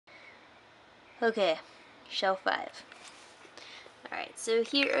Okay, shelf 5. Alright, so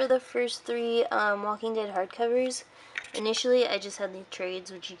here are the first 3 Walking Dead hardcovers. Initially, I just had the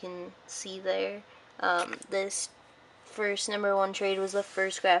trades, which you can see there. This first #1 trade was the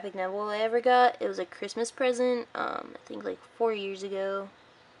first graphic novel I ever got. It was a Christmas present, I think like 4 years ago,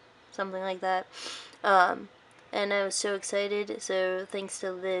 something like that. And I was so excited, so thanks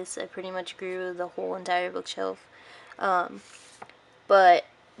to this, I pretty much grew the whole entire bookshelf. But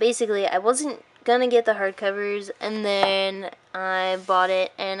basically, I wasn't gonna get the hardcovers, and then I bought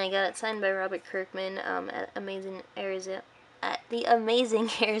it, and I got it signed by Robert Kirkman at the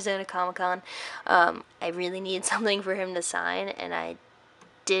Amazing Arizona Comic-Con. I really needed something for him to sign, and I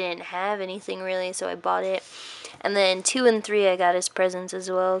didn't have anything really, so I bought it. And then 2 and 3 I got as presents as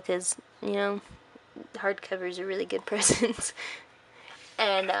well, because, you know, hardcovers are really good presents.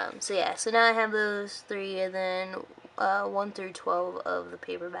 And so yeah, so now I have those 3, and then 1 through 12 of the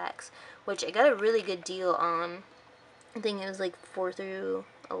paperbacks, which I got a really good deal on. I think it was like 4 through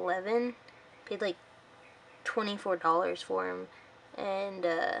 11. Paid like $24 for them, and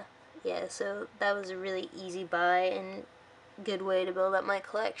yeah, so that was a really easy buy and good way to build up my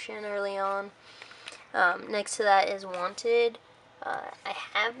collection early on. Next to that is Wanted. I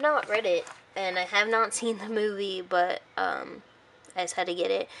have not read it, and I have not seen the movie, but I just had to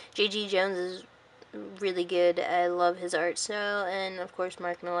get it. J.G. Jones is really good. I love his art style, and of course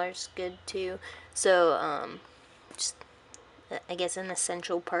Mark Millar's good too. So just I guess an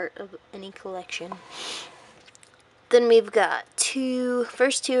essential part of any collection. Then we've got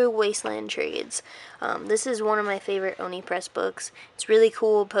first two Wasteland trades. This is one of my favorite Oni Press books. It's really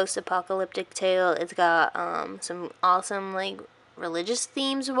cool, post-apocalyptic tale. It's got some awesome like religious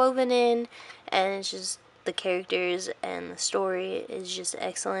themes woven in, and it's just the characters and the story is just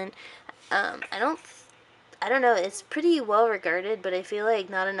excellent. I don't know. It's pretty well regarded, but I feel like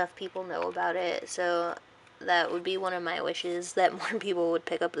not enough people know about it. So that would be one of my wishes, that more people would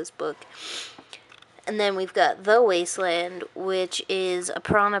pick up this book. And then we've got The Wasteland, which is a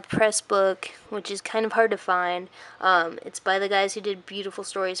Piranha Press book, which is kind of hard to find. It's by the guys who did Beautiful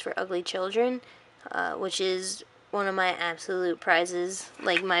Stories for Ugly Children, which is one of my absolute prizes,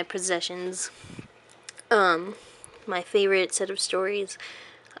 like my possessions. My favorite set of stories.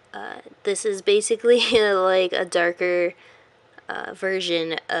 This is basically like a darker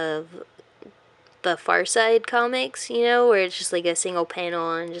version of the Far Side comics, you know, where it's just like a single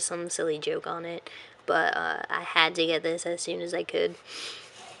panel and just some silly joke on it. But I had to get this as soon as I could.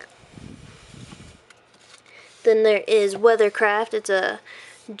 Then there is Weathercraft. It's a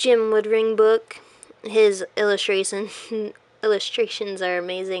Jim Woodring book. His illustrations are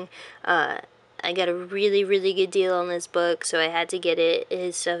amazing. I got a really, really good deal on this book, so I had to get it.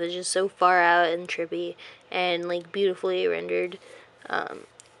 His stuff is just so far out and trippy and like beautifully rendered.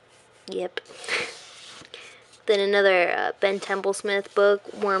 Yep. Then another Ben Templesmith book,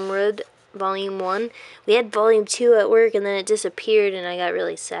 Wormwood, Volume 1. We had Volume 2 at work, and then it disappeared, and I got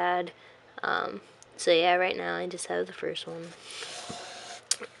really sad. So yeah, right now I just have the first one.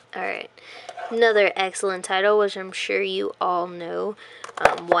 Alright. Another excellent title, which I'm sure you all know,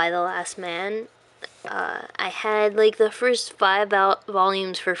 Y the Last Man. I had like the first 5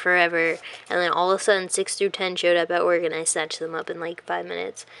 volumes for forever, and then all of a sudden 6 through 10 showed up at work, and I snatched them up in like 5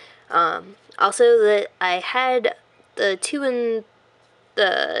 minutes. Also, that I had the 2 and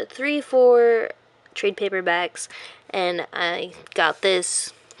the 3, 4 trade paperbacks, and I got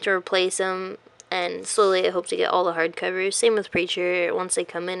this to replace them. And slowly I hope to get all the hardcovers. Same with Preacher. Once they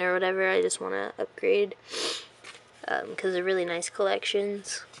come in or whatever, I just want to upgrade. Because they're really nice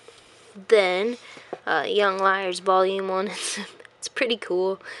collections. Then, Young Liars Volume 1. It's pretty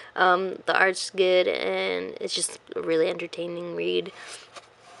cool. The art's good, and it's just a really entertaining read.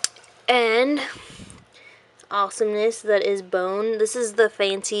 And awesomeness, that is Bone. This is the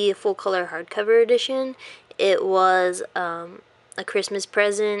fancy full-color hardcover edition. It was a Christmas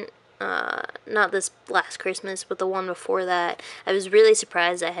present. Not this last Christmas, but the one before that. I was really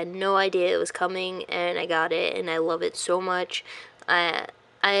surprised. I had no idea it was coming, and I got it, and I love it so much. I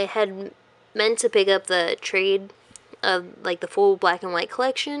had meant to pick up the trade of like the full black and white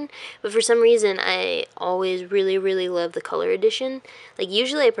collection, but for some reason I always really, really love the color edition. Like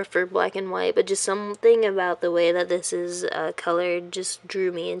usually I prefer black and white, but just something about the way that this is colored just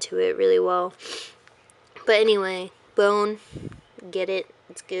drew me into it really well. But anyway, Bone, get it,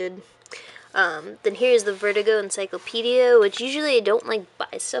 it's good. Then here's the Vertigo Encyclopedia, which usually I don't like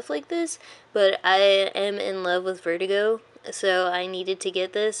buy stuff like this, but I am in love with Vertigo, so I needed to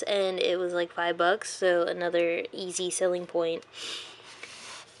get this, and it was like $5, so another easy selling point.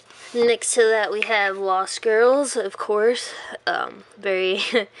 Next to that, we have Lost Girls, of course. Very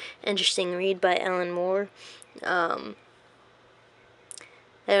interesting read by Alan Moore. I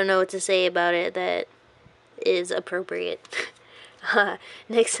don't know what to say about it that is appropriate.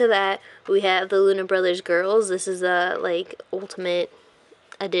 Next to that, we have the Luna Brothers Girls. This is a ultimate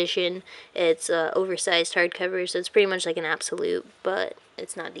edition. It's oversized hardcover, so it's pretty much like an absolute, but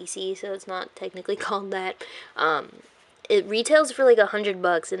it's not DC, so it's not technically called that. It retails for like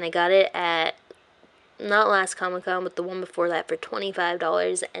 $100, and I got it at not last Comic-Con, but the one before that for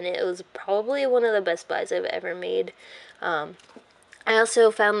 $25, and it was probably one of the best buys I've ever made. I also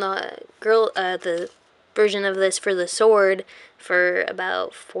found the version of this for the sword for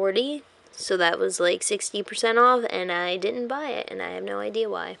about $40, so that was like 60% off, and I didn't buy it, and I have no idea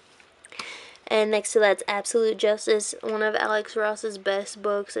why. And next to that's Absolute Justice, one of Alex Ross's best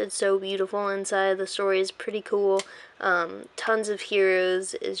books. It's so beautiful inside. The story is pretty cool. Tons of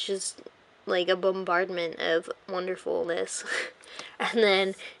heroes. It's just like a bombardment of wonderfulness. And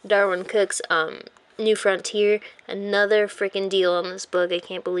then Darwin Cook's New Frontier, another freaking deal on this book. I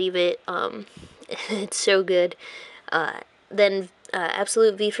can't believe it. It's so good. Then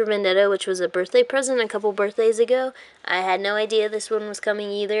Absolute V for Vendetta, which was a birthday present a couple birthdays ago. I had no idea this one was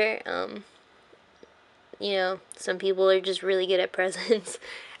coming either. You know, some people are just really good at presents.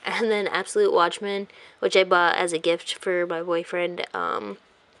 And then Absolute Watchmen, which I bought as a gift for my boyfriend,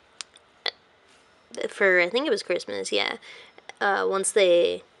 for, I think it was Christmas, yeah. Once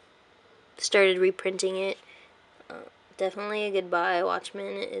they started reprinting it. Definitely a good buy.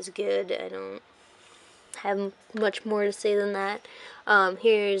 Watchmen is good. I don't have much more to say than that.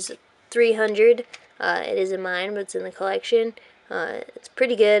 Here's 300. It isn't mine, but it's in the collection. It's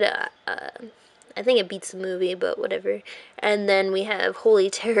pretty good. I think it beats the movie, but whatever. And then we have Holy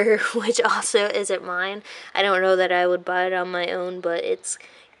Terror, which also isn't mine. I don't know that I would buy it on my own, but it's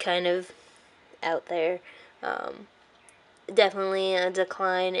kind of out there. Definitely a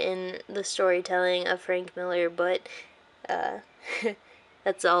decline in the storytelling of Frank Miller, but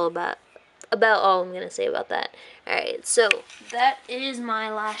that's about all I'm gonna say about that. Alright, so that is my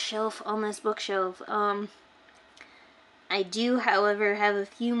last shelf on this bookshelf. I do, however, have a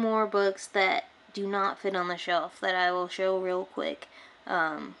few more books that do not fit on the shelf that I will show real quick.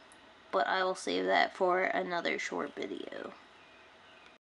 But I will save that for another short video.